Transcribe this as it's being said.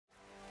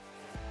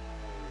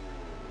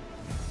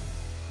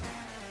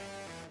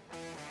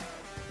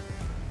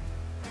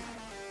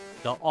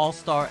The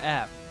AllStar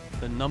app,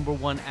 the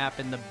 #1 app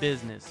in the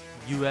business.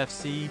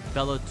 UFC,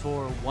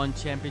 Bellator, One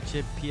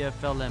Championship,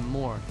 PFL, and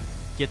more.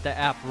 Get the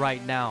app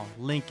right now.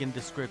 Link in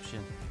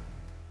description.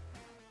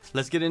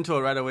 Let's get into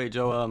it right away,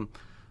 Joe.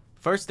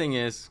 First thing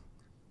is,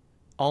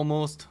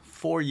 almost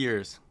 4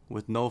 years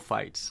with no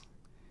fights.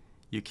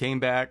 You came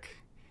back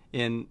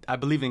in, I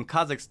believe, in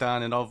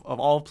Kazakhstan, and of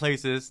all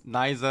places,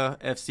 Niza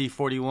FC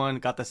 41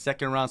 got the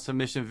second round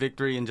submission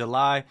victory in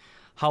July.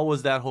 How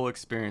was that whole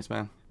experience,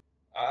 man?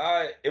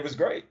 It was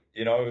great.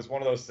 It was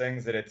one of those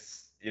things that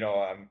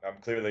I'm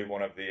clearly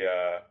one of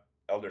the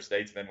elder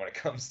statesmen when it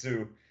comes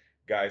to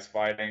guys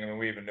fighting. I mean,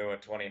 we even knew in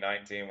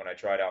 2019 when I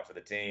tried out for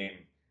the team,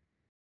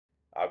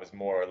 I was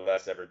more or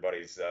less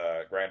everybody's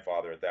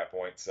grandfather at that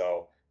point.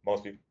 So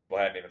most people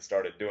hadn't even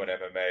started doing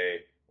MMA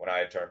when I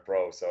had turned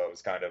pro. So it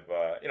was kind of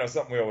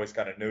something we always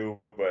kind of knew,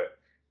 but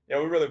we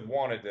really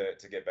wanted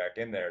to get back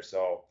in there.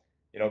 So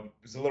it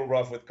was a little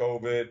rough with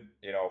COVID.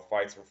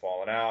 Fights were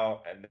falling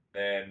out, and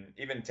then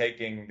even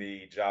taking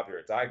the job here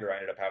at Tiger, I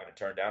ended up having to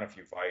turn down a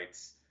few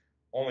fights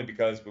only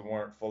because we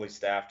weren't fully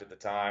staffed at the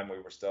time. We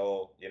were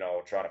still,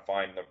 trying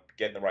to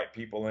getting the right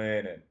people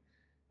in, and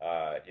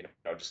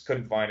just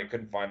couldn't find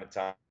the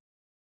time.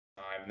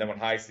 And then when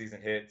high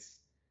season hits,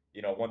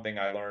 one thing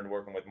I learned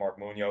working with Mark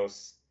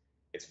Munoz,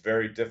 it's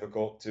very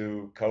difficult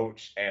to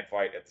coach and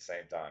fight at the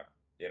same time.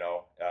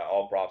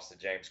 All props to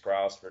James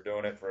Krause for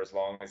doing it for as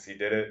long as he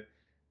did it.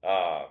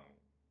 Um,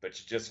 but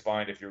you just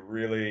find if you're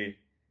really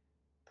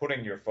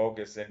putting your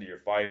focus into your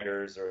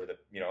fighters or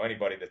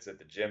anybody that's at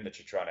the gym that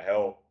you're trying to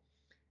help,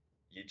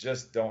 you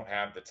just don't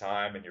have the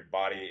time and your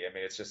body. I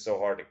mean, it's just so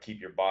hard to keep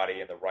your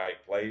body in the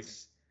right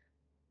place.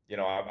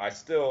 I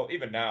still,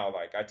 even now,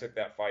 like I took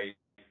that fight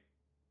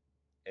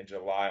in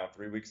July on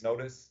 3 weeks'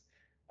 notice.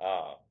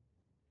 Um,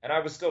 and I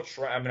was still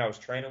I mean, I was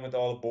training with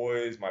all the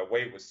boys. My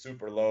weight was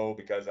super low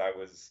because I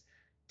was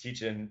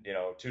teaching,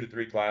 2 to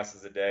 3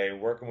 classes a day,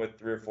 working with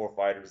 3 or 4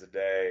 fighters a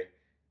day.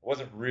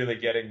 Wasn't really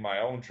getting my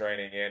own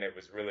training in. It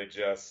was really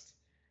just,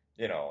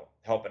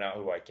 helping out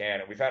who I can.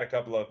 And we've had a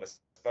couple of,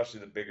 especially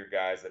the bigger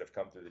guys that have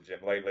come through the gym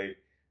lately.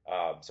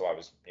 So I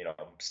was,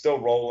 still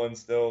rolling,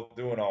 still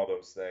doing all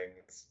those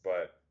things,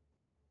 but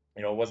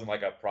it wasn't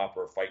like a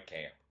proper fight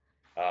camp.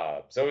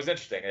 So it was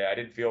interesting. Yeah, I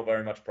didn't feel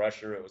very much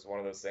pressure. It was one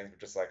of those things, but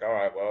just like, all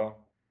right, well,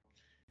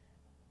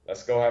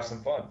 let's go have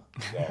some fun.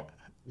 So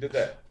we did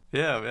that.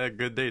 Yeah, yeah,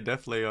 good day,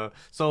 definitely.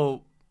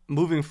 So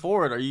moving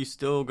forward, are you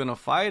still gonna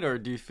fight, or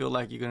do you feel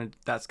like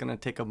that's gonna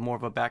take a more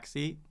of a back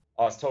seat?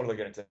 I was totally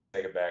going to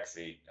take a back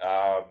seat.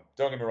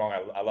 Don't get me wrong,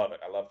 I love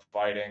it. I love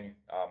fighting.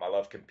 I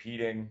love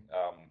competing.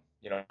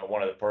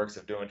 One of the perks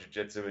of doing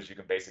jiu-jitsu is you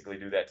can basically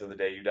do that till the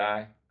day you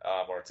die,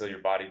 or until your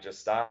body just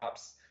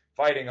stops.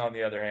 Fighting, on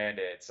the other hand,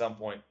 at some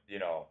point,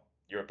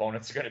 your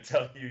opponents are going to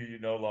tell you you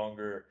no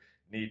longer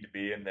need to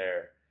be in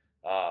there.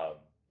 Um,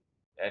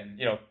 and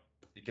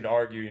you can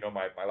argue,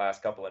 my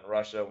last couple in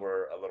Russia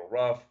were a little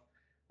rough.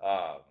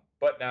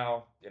 But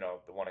now,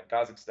 the one in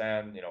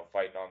Kazakhstan,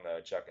 fighting on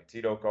the Chuck and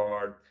Tito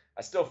card,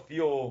 I still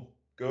feel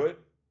good.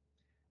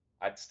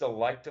 I'd still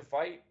like to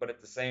fight, but at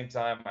the same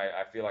time,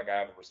 I feel like I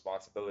have a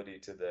responsibility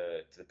to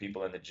the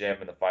people in the gym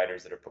and the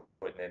fighters that are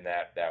putting in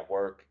that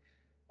work,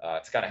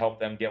 to kind of help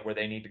them get where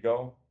they need to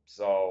go.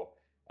 So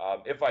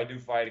if I do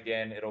fight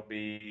again, it'll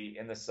be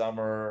in the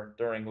summer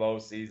during low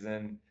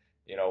season.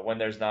 When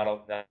there's not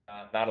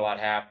a lot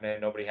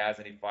happening, nobody has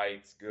any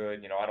fights.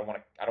 Good. I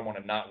don't want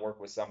to not work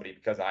with somebody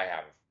because I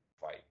have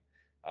a fight.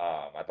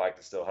 I'd like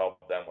to still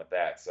help them with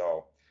that.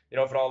 So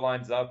if it all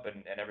lines up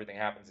and everything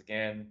happens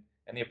again,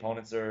 and the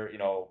opponents are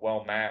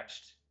well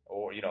matched,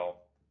 or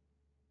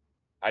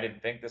I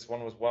didn't think this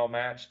one was well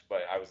matched,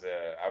 but I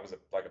was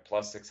like a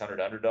plus 600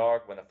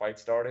 underdog when the fight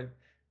started,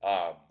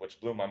 which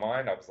blew my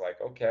mind. I was like,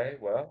 okay,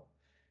 well,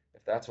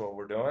 if that's what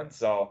we're doing.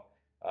 So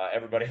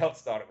everybody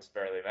else thought it was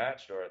fairly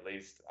matched, or at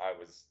least I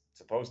was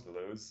supposed to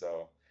lose.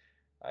 So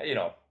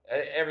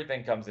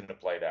everything comes into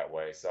play that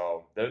way.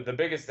 So the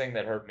biggest thing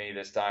that hurt me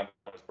this time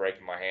was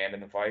breaking my hand in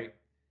the fight.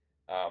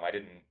 I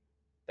didn't.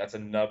 That's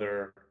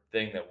another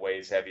thing that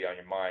weighs heavy on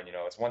your mind.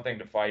 It's one thing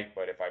to fight,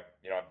 but if I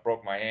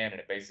broke my hand and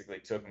it basically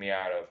took me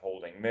out of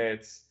holding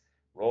mitts,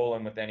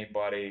 rolling with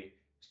anybody.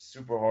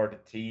 Super hard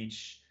to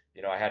teach.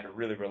 I had to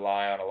really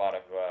rely on a lot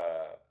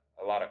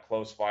of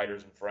close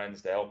fighters and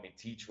friends to help me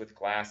teach with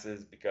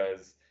classes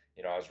because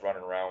I was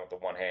running around with the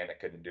one hand that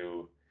couldn't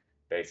do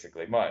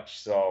basically much.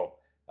 So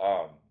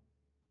um,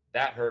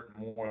 that hurt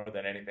more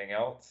than anything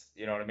else.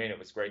 You know what I mean? It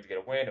was great to get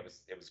a win. It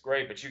was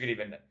great, but you could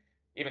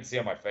even see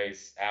on my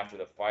face after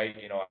the fight.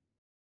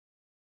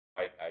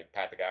 I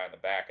pat the guy on the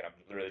back, and I'm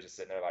literally just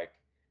sitting there like,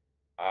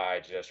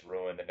 I just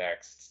ruined the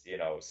next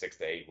 6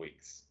 to 8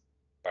 weeks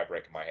by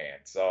breaking my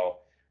hand. So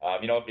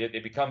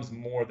it becomes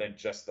more than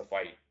just the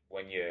fight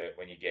when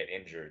you get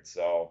injured.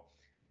 So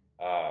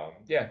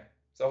yeah.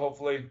 So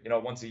hopefully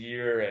once a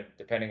year, and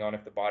depending on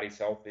if the body's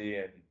healthy,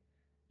 and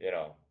you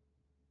know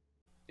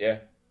yeah,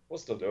 we'll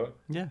still do it.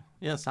 Yeah,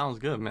 yeah, sounds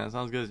good, man.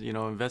 Sounds good.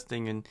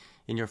 Investing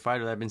in your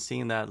fighter. I've been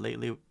seeing that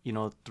lately.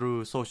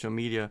 Through social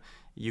media,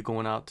 you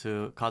going out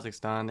to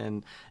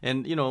Kazakhstan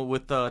and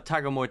with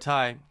Tiger Muay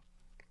Thai.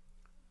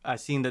 I've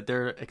seen that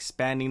they're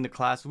expanding the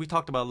class. We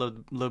talked about a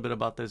little bit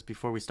about this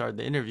before we started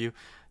the interview.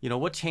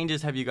 What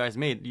changes have you guys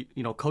made?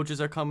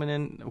 Coaches are coming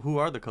in. Who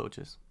are the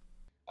coaches?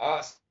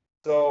 Uh,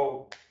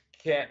 so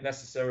can't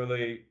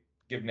necessarily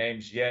give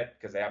names yet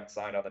because they haven't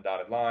signed on the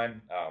dotted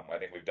line. I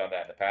think we've done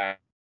that in the past,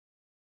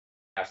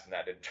 and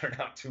that didn't turn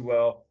out too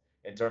well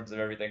in terms of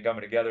everything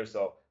coming together.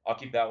 So I'll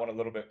keep that one a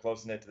little bit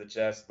close knit to the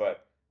chest.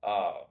 But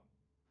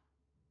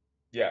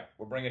yeah,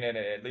 we're bringing in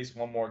at least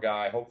one more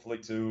guy, hopefully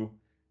two.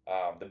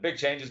 The big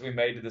changes we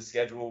made to the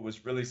schedule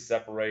was really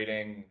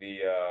separating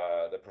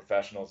the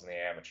professionals and the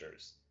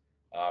amateurs.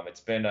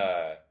 It's been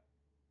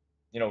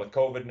with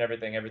COVID and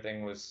everything,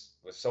 everything was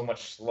so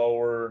much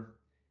slower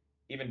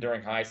even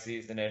during high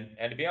season.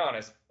 And to be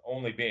honest,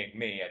 only being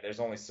me, there's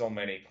only so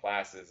many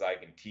classes I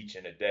can teach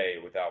in a day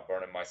without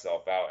burning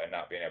myself out and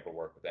not being able to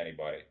work with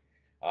anybody.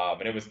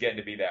 And it was getting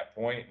to be that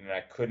point, and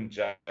I couldn't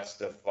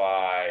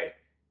justify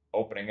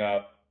opening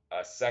up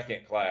a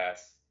second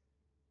class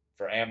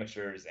for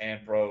amateurs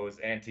and pros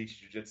and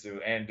teach jujitsu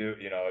and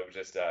it was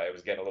just it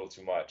was getting a little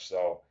too much.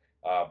 So,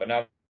 but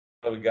now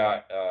that we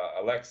got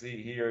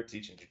Alexi here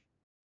teaching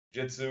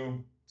jiu-jitsu,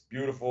 it's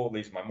beautiful. It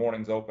leaves my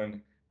mornings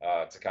open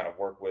to kind of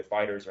work with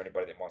fighters or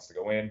anybody that wants to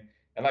go in.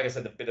 And like I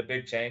said, the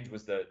big change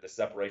was the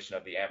separation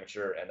of the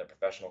amateur and the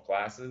professional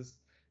classes.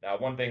 Now,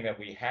 one thing that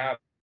we have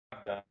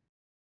done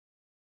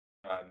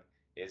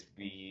is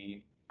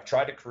we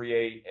tried to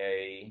create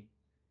a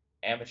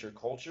amateur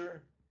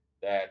culture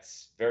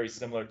that's very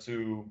similar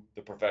to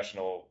the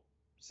professional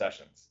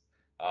sessions.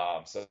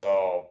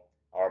 So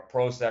our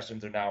pro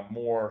sessions are now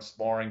more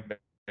sparring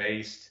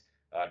based,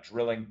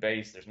 drilling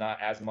based. There's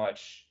not as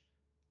much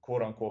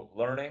quote unquote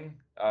learning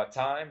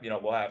time.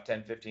 We'll have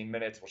 10, 15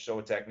 minutes. We'll show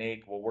a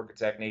technique. We'll work a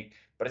technique,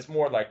 but it's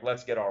more like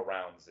let's get our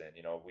rounds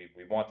in.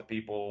 We want the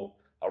people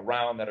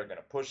around that are going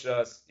to push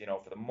us.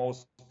 For the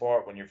most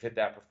part, when you've hit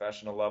that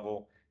professional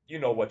level, you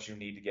know what you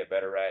need to get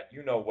better at.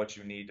 You know what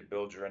you need to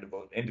build your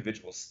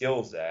individual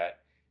skills at,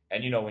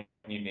 and when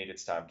you need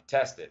it's time to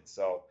test it.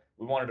 So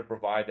we wanted to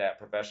provide that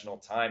professional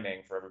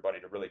timing for everybody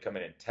to really come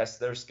in and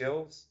test their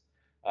skills.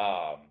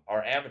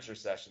 Our amateur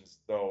sessions,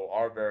 though,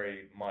 are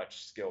very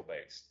much skill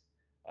based.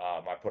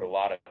 I put a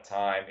lot of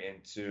time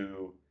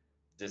into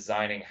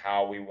designing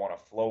how we want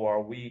to flow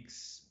our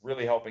weeks,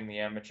 really helping the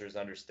amateurs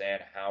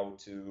understand how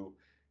to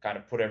kind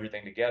of put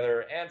everything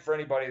together. And for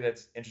anybody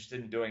that's interested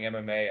in doing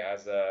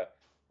MMA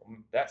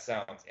that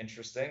sounds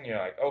interesting. You're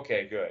like,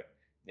 okay, good.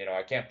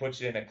 I can't put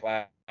you in a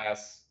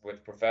class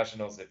with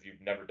professionals if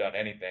you've never done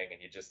anything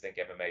and you just think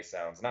MMA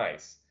sounds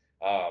nice.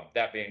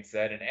 That being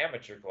said, an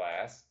amateur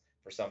class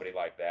for somebody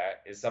like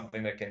that is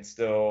something that can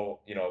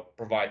still,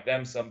 provide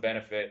them some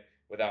benefit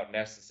without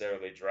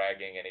necessarily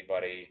dragging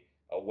anybody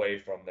away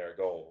from their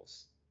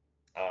goals.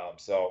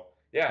 So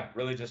yeah,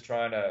 really just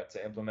trying to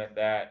implement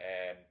that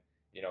and,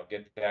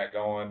 get that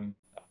going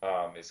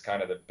is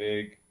kind of the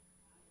big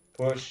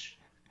push.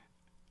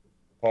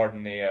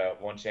 Pardon the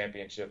one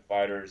championship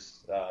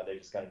fighters. They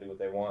just kind of do what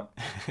they want.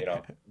 You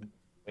know,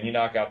 when you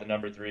knock out the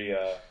number three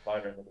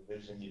fighter in the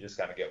division, you just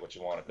kind of get what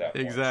you want at that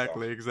point. So.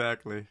 Exactly,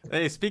 exactly.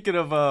 Hey, speaking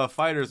of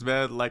fighters,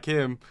 man, like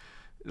him,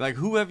 like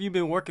who have you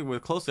been working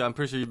with closely? I'm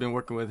pretty sure you've been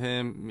working with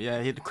him.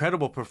 Yeah, he had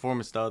incredible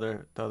performance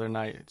the other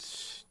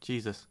night.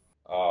 Jesus.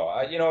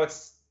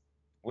 It's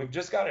we've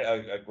just got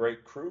a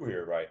great crew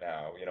here right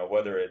now.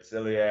 Whether it's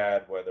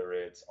Iliad, whether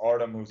it's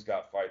Artem, who's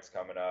got fights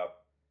coming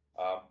up.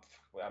 Um,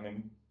 I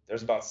mean,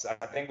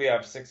 I think we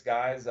have six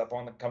guys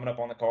coming up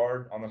on the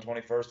card on the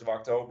 21st of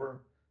October.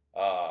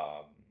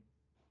 Um,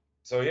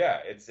 so yeah,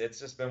 it's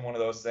just been one of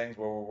those things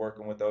where we're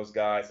working with those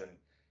guys and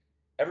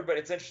everybody.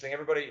 It's interesting.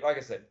 Everybody, like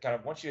I said, kind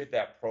of once you hit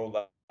that pro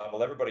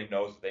level, everybody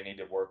knows what they need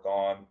to work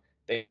on.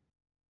 They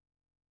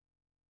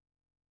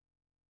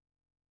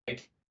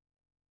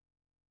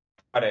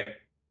try to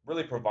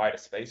really provide a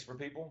space for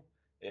people,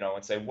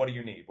 and say, what do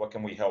you need? What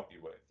can we help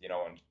you with?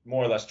 And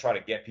more or less try to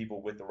get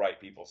people with the right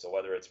people. So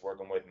whether it's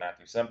working with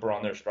Matthew Semper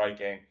on their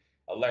striking,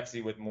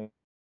 Alexi with more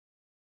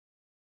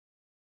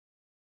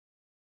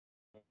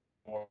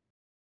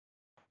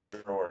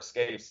or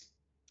escapes,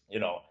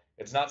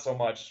 it's not so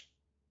much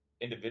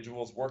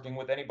individuals working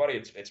with anybody.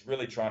 It's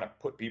really trying to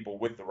put people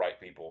with the right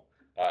people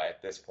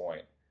at this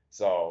point.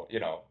 So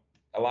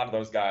a lot of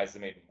those guys. I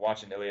mean,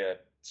 watching Ilya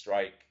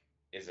strike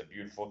is a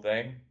beautiful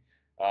thing.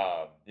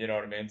 You know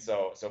what I mean?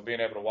 So being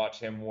able to watch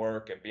him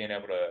work and being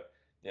able to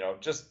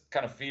just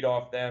kind of feed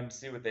off them,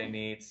 see what they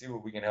need, see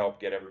what we can help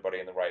get everybody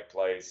in the right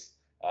place.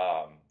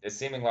 It's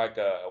seeming like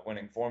a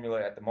winning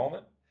formula at the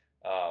moment.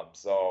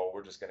 So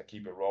we're just going to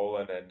keep it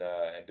rolling and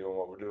doing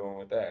what we're doing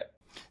with that.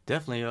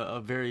 Definitely a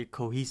very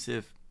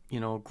cohesive,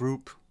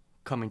 group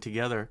coming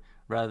together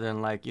rather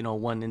than like,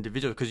 one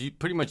individual.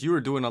 Because you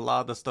were doing a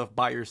lot of the stuff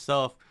by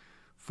yourself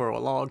for a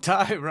long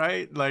time,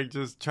 right? Like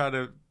just try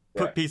to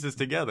Yeah. put pieces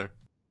together.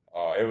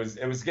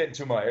 it was getting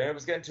too much. It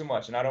was getting too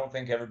much, and I don't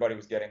think everybody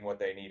was getting what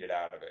they needed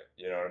out of it.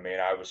 You know what I mean?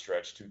 I was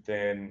stretched too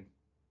thin,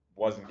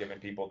 wasn't giving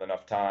people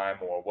enough time,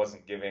 or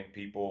wasn't giving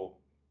people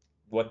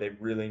what they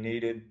really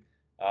needed.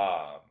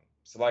 Um,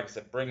 so, like I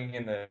said, bringing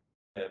in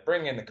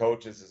the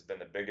coaches has been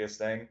the biggest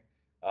thing,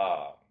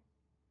 um,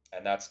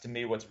 and that's to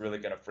me what's really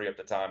going to free up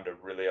the time to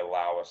really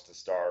allow us to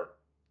start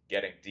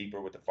getting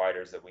deeper with the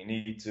fighters that we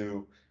need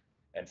to,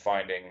 and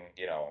finding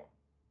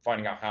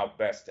out how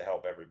best to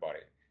help everybody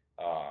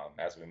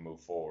as we move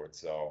forward.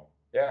 So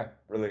yeah,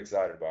 really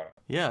excited about it.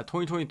 Yeah,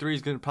 2023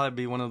 is going to probably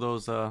be one of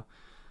those,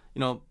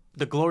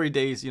 the glory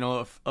days,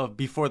 of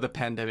before the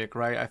pandemic,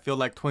 right? I feel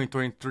like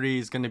 2023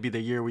 is going to be the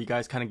year where you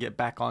guys kind of get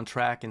back on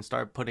track and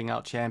start putting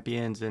out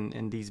champions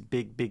and these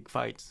big, big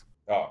fights.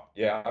 Oh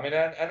yeah, I mean,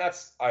 and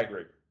that's I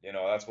agree.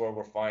 That's where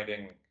we're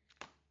finding,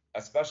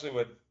 especially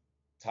with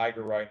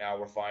Tiger right now,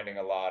 we're finding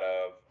a lot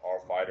of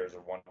our fighters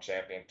are one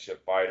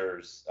championship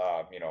fighters.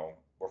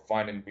 We're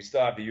finding we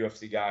still have the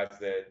UFC guys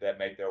that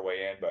make their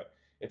way in, but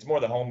it's more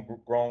the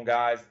homegrown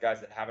guys, the guys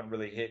that haven't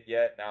really hit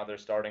yet. Now they're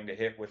starting to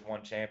hit with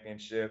one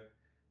championship.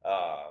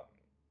 Uh,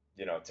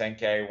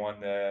 10K won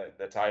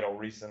the title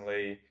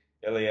recently.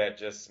 Iliad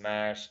just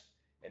smashed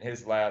in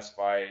his last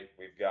fight.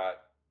 We've got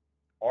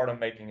Artem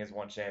making his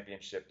one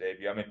championship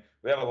debut. I mean,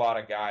 we have a lot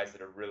of guys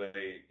that are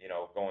really,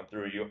 going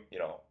through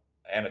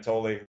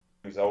Anatoly,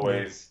 who's Yeah.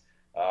 always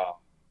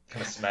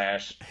gonna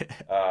smash.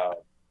 Uh,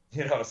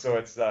 so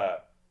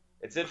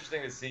it's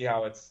interesting to see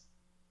how it's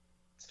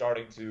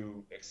starting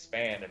to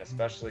expand, and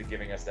especially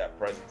giving us that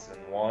presence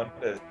in one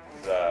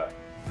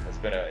has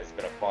been a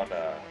fun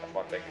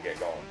thing to get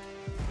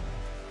going.